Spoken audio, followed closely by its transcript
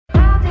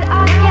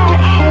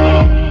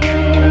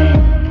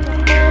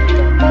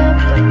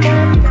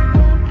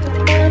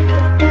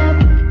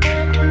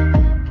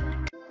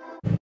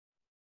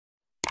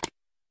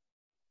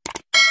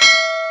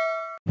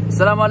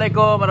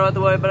Assalamualaikum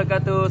warahmatullahi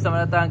wabarakatuh.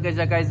 Selamat datang ke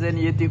Kaizen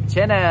YouTube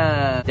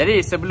channel. Jadi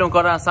sebelum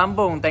korang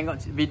sambung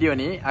tengok video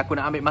ni, aku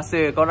nak ambil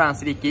masa korang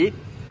sedikit.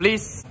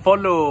 Please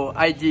follow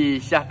IG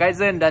Syah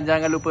Kaizen dan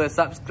jangan lupa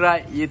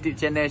subscribe YouTube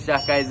channel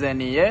Syah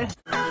Kaizen ni ya.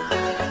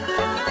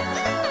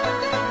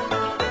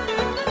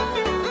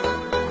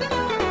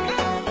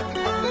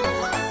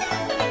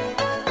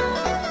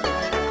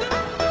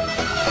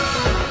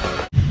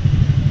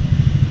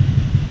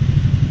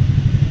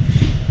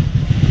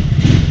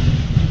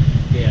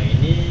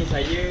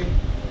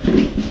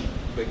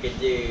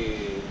 Bekerja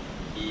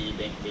di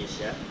bengkel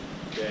Syah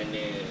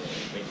kerana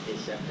bengkel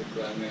Syah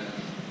kekurangan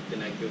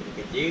tenaga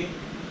bekerja.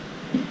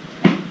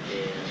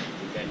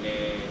 Kerana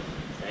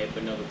saya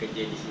pernah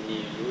bekerja di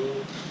sini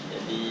dulu,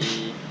 jadi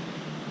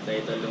saya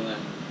tolonglah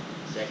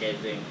Syah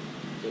Kaizen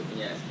untuk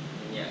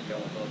menyiapkan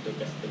untuk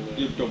customer.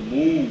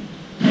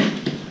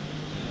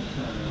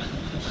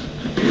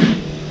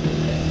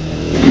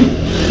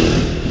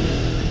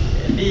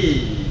 Jadi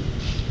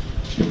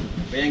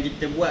apa yang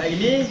kita buat hari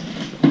ni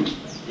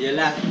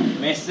ialah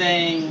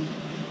mesin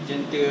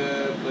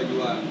jentera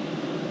berjuang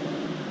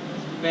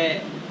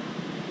spek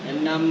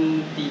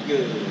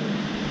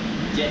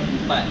 63 jet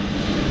 4.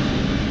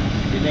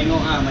 Kita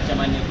tengok macam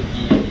mana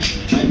pergi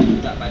padu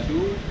tak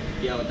padu,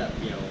 piau tak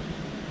piau.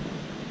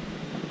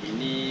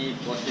 Ini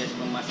proses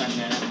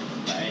pemasangan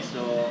sebab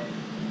esok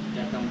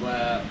kita akan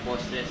buat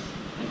proses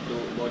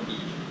untuk body.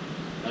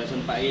 Kalau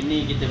sempat hari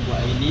ni kita buat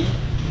hari ni,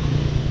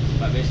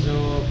 sebab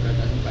besok kalau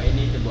tak sempat hari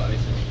ni kita buat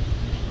besok.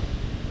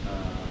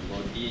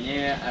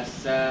 Bodinya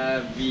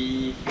asal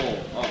V4,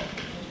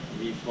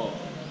 V4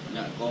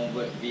 nak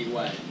convert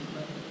V1,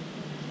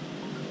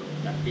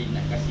 tapi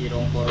nak kasih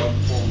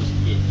rompong-rompong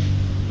sikit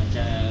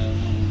macam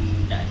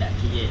dak-dak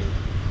KL.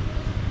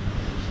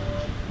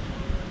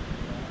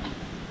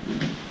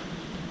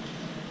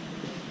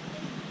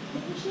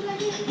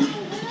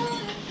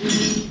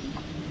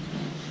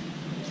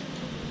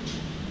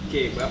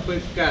 Okey,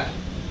 berapakah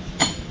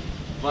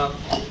valve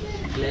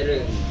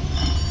clearance,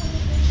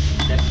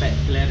 dapat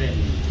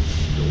clearance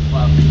untuk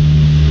valve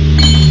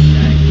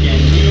dan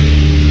kian ni?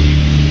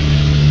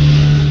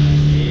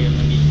 Saya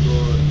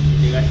mengikut,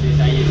 dia rasa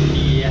saya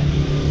sendiri lah.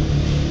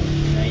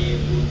 Saya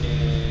guna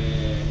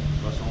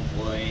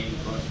 0.08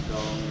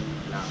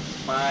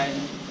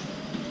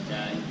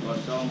 dan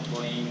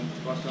 0.010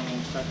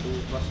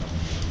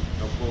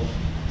 ataupun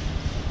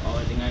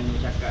orang Terengganu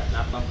cakap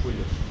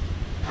 80.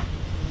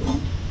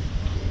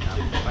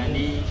 Apa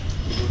ni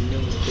guna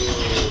untuk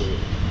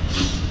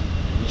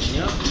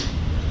minyak.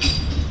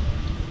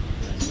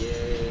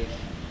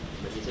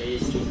 Bagi saya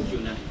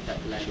cun lah, tak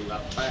terlalu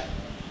rapat,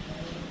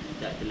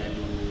 tak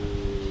terlalu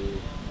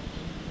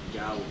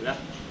jauh lah.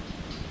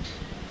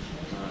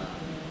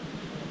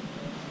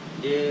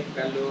 Dia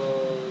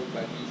kalau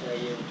bagi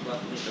saya buat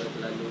ni kalau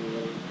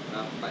terlalu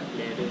rapat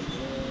clearance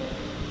ni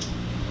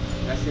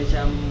rasa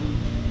macam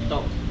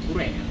top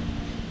kurang lah.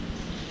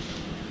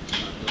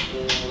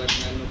 Ataupun orang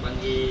Terengganu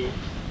panggil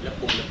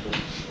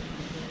lepung-lepung.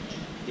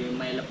 Dia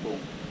main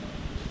lepung.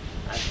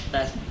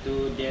 Atas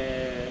tu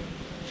dia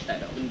tak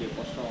ada benda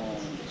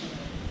kosong.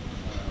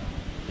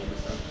 Dia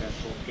besarkan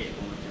poket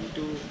pun macam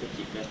tu,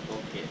 kecilkan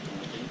poket pun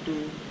macam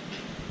tu.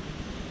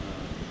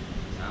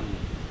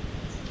 Sama.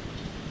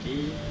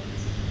 Jadi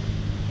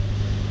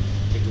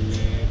kita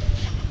guna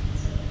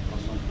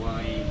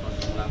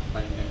 0.08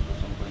 dan 0.10.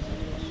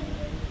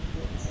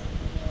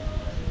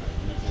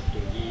 Ini satu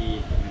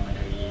lagi memang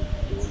dari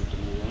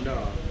turun-temurun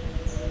dah.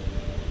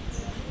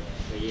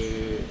 Saya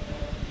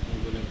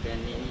menggunakan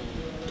ni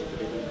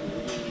daripada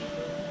dulu ni.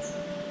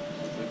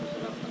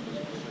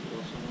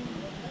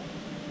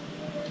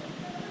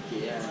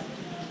 Okey lah.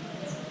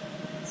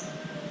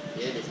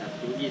 Dia ada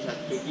satu lagi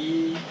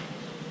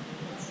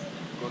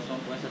 0.10,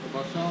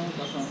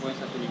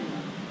 0.15.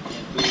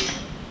 Yang tu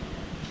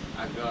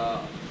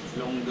agak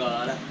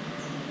longgar lah.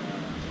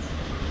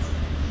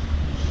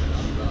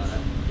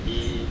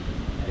 Jadi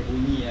ada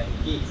bunyi lah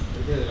sikit.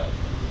 Betul tak?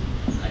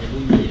 Ada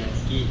bunyi lah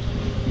sikit.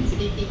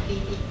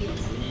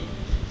 Bunyi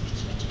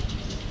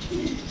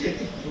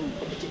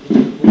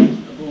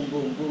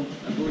Bung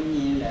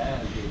bunyi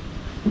lah.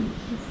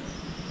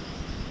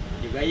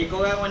 Baju raya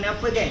korang warna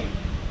apa geng?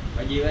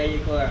 Baju raya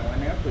korang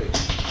warna apa?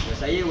 Kalau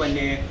saya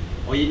warna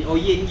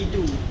oyen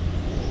gitu.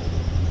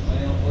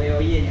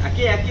 Oyen.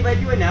 Aki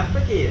baju warna apa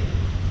ke?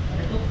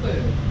 Ada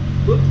purple.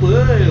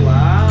 Purple.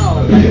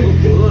 Wow,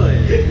 purple.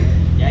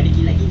 Jadi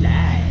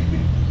kilat-kilat.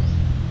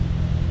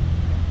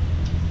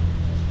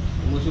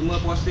 Semua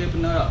puasa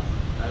penuh tak?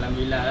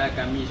 Alhamdulillah lah,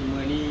 kami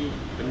semua ni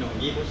penuh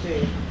lagi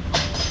puasa.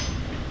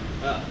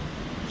 Tak?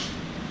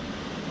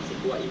 Masih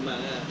kuat iman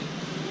lah.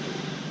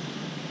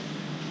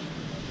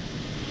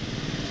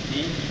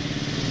 Ni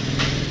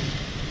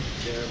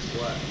kita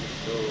buat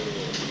untuk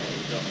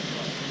Ekzos.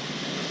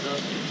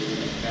 Ekzos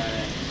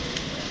menggunakan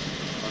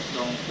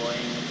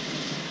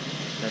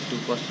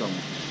 0.10.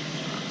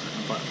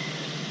 Nampak?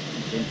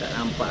 Mungkin tak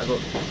nampak kot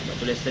sebab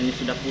tulisan ni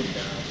sudah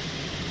pudar.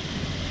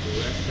 Ku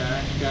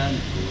rasakan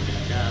ku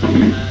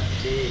dalam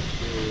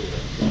hatiku.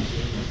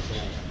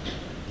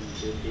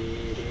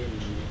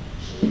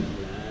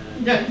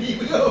 Nyanyi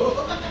belum.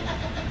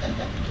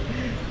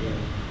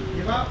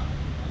 Sebab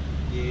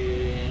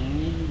dia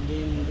ni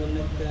dia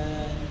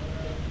menggunakan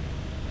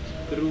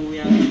skru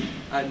yang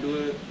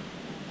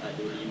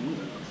A25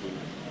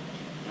 maksudnya.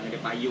 Yang ada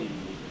payung.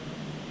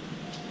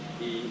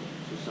 Tapi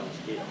susah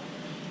sikit.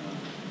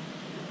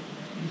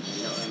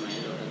 Elok memang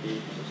elok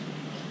tapi susah sikit.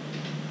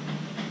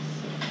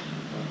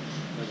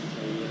 Bagi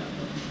saya lah.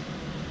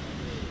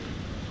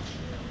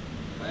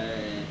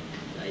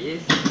 Saya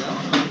sedap.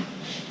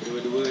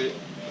 Dua-dua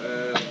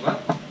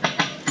valve.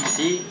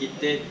 Jadi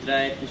kita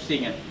try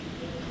pusing kan.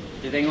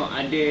 Kita tengok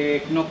ada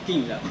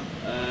knocking tak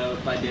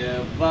pada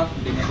valve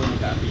dengan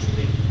pembukaan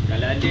piston.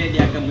 Kalau ada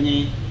dia akan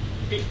bunyi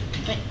pik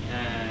pik.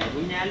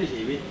 Bunyi halus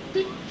je pik.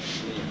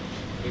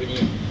 Dia bunyi.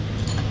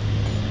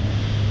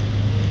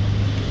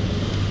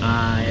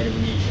 Ada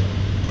bunyi.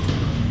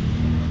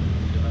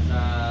 Kita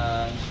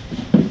pasang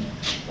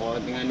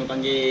orang Terengganu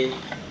panggil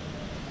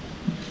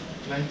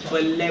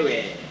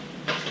pelewek.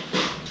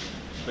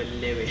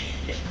 Pelewek.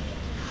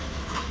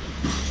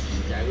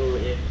 Carut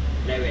je.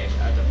 Pelewek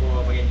ataupun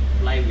orang panggil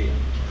flywheel.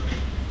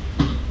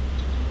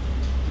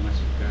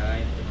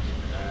 Masukkan, kita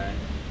masukkan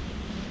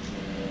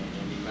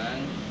yang bimbang.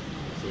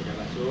 Saya dah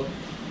basuh.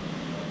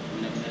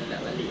 Benar-benar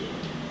lap balik.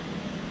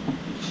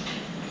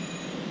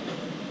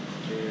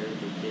 Kita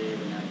fikir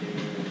benar ada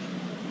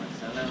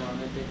masalah orang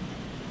kata.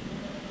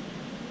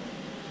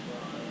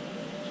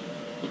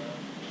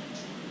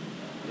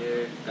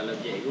 Kalau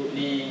jack hook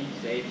ni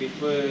saya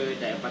prefer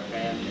tak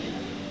pakai yang ni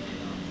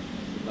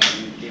sebab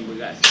mungkin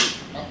berat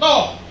sikit.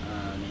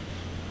 Ni.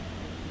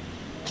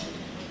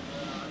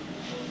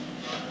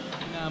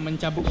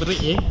 Mencabut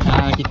brake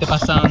kita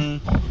pasang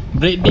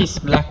brake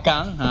disc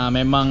belakang.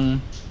 Memang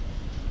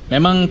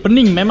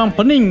pening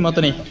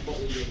motor ni.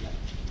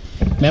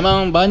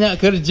 Memang banyak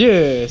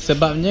kerja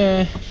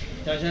sebabnya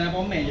Cara-cara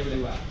komen je boleh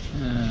buat.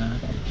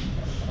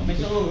 Komen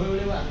suruh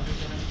boleh buat.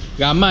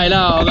 ramai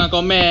lah orang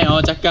komen,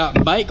 orang cakap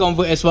baik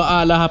convert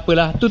SYR lah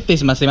apalah. Tu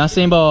taste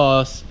masing-masing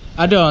bos.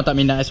 Ada orang tak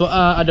minat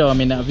SYR, ada orang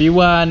minat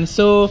V1.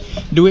 So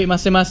duit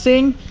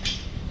masing-masing,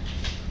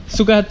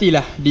 suka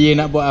hatilah dia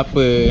nak buat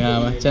apa.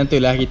 Macam tu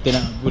lah kita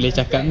nak boleh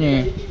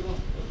cakapnya.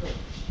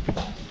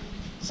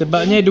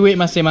 Sebabnya duit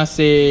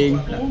masing-masing.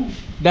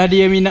 Dah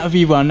dia minat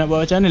V1, nak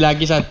buat macam mana.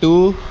 Lagi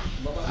satu,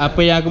 apa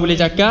yang aku boleh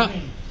cakap,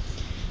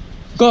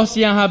 kos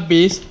yang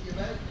habis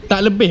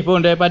tak lebih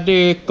pun daripada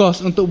kos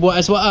untuk buat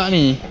SYR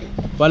ni.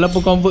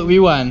 Walaupun convert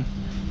V1,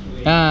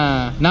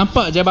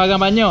 nampak je barang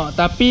banyak,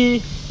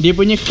 tapi dia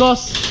punya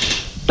kos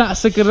tak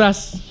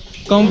sekeras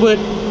convert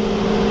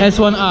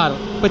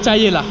S1R.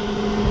 Percayalah.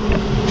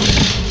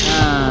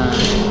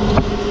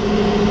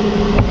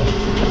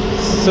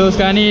 So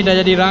sekarang ni dah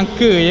jadi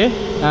rangka je.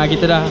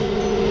 Kita dah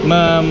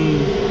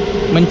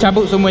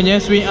mencabut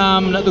semuanya. Swing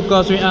arm, nak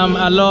tukar swing arm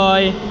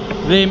alloy,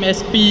 rem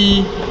SP.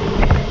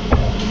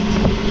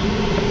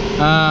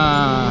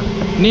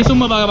 Ni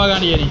semua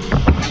barang-barang dia ni.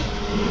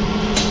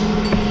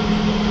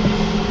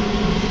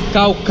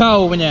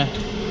 Kau-kau punya.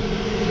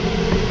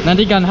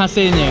 Nantikan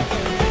hasilnya.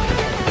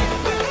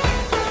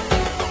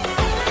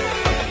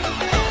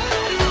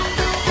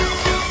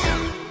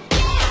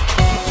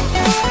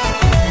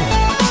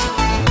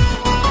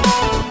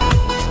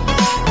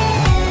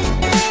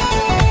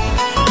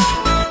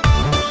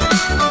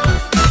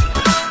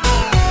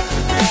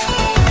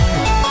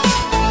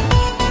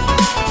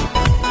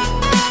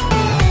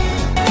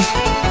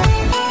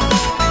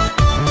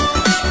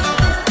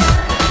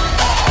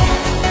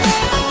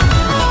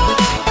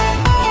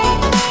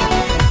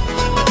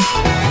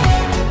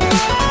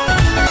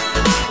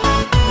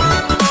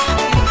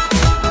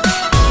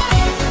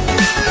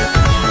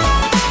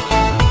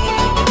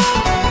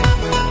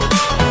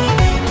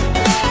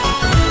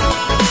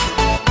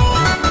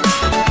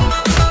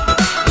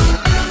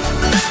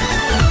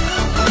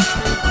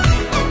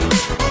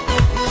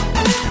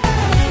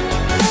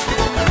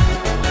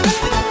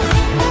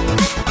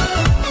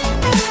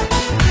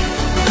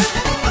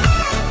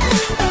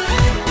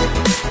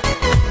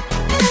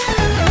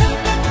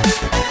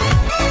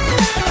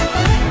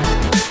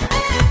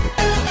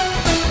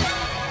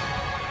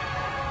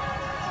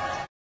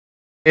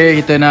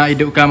 Okay, kita nak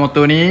hidupkan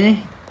motor ni.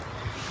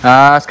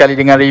 Sekali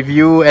dengan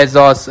review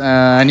exhaust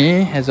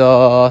ni,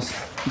 exhaust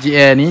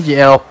GL ni,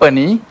 GL open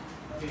ni.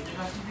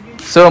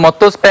 So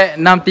motor spek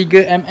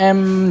 63mm,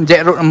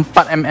 jack road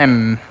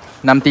 4mm,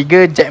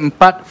 63 jack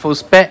 4 full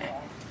spec,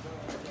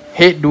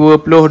 head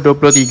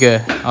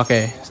 20-23.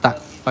 Okay,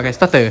 start. Pakai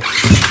starter.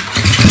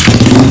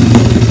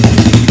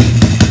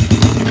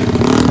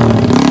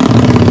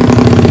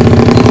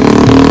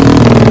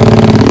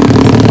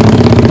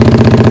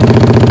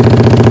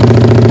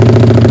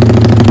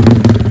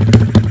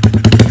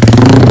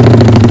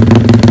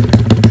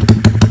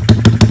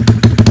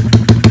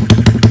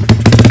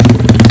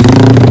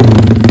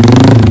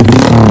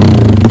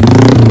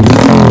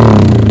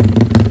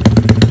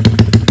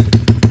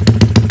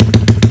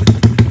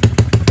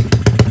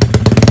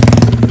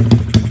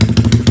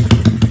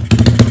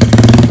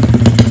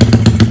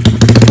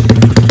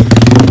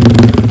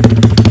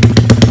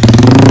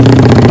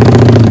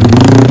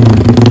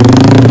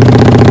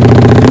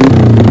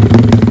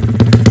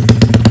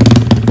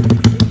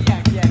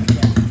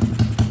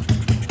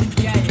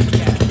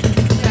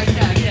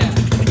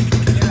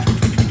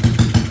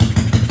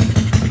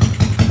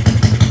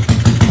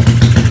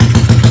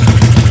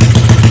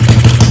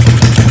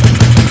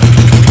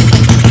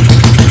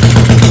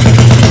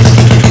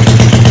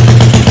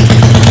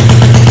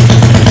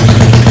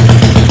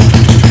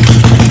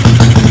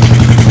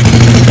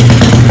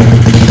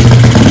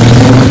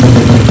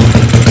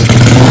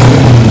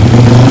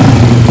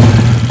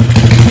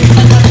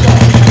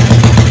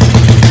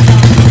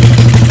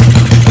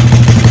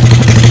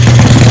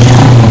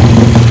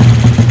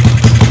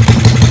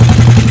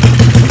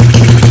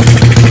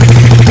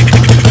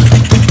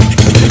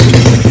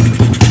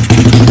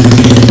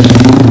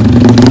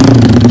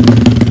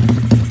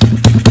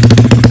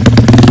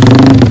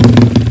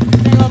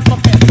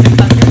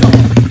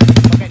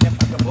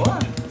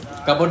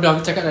 bodoh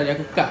aku cakap tadi,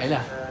 aku cut je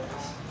lah.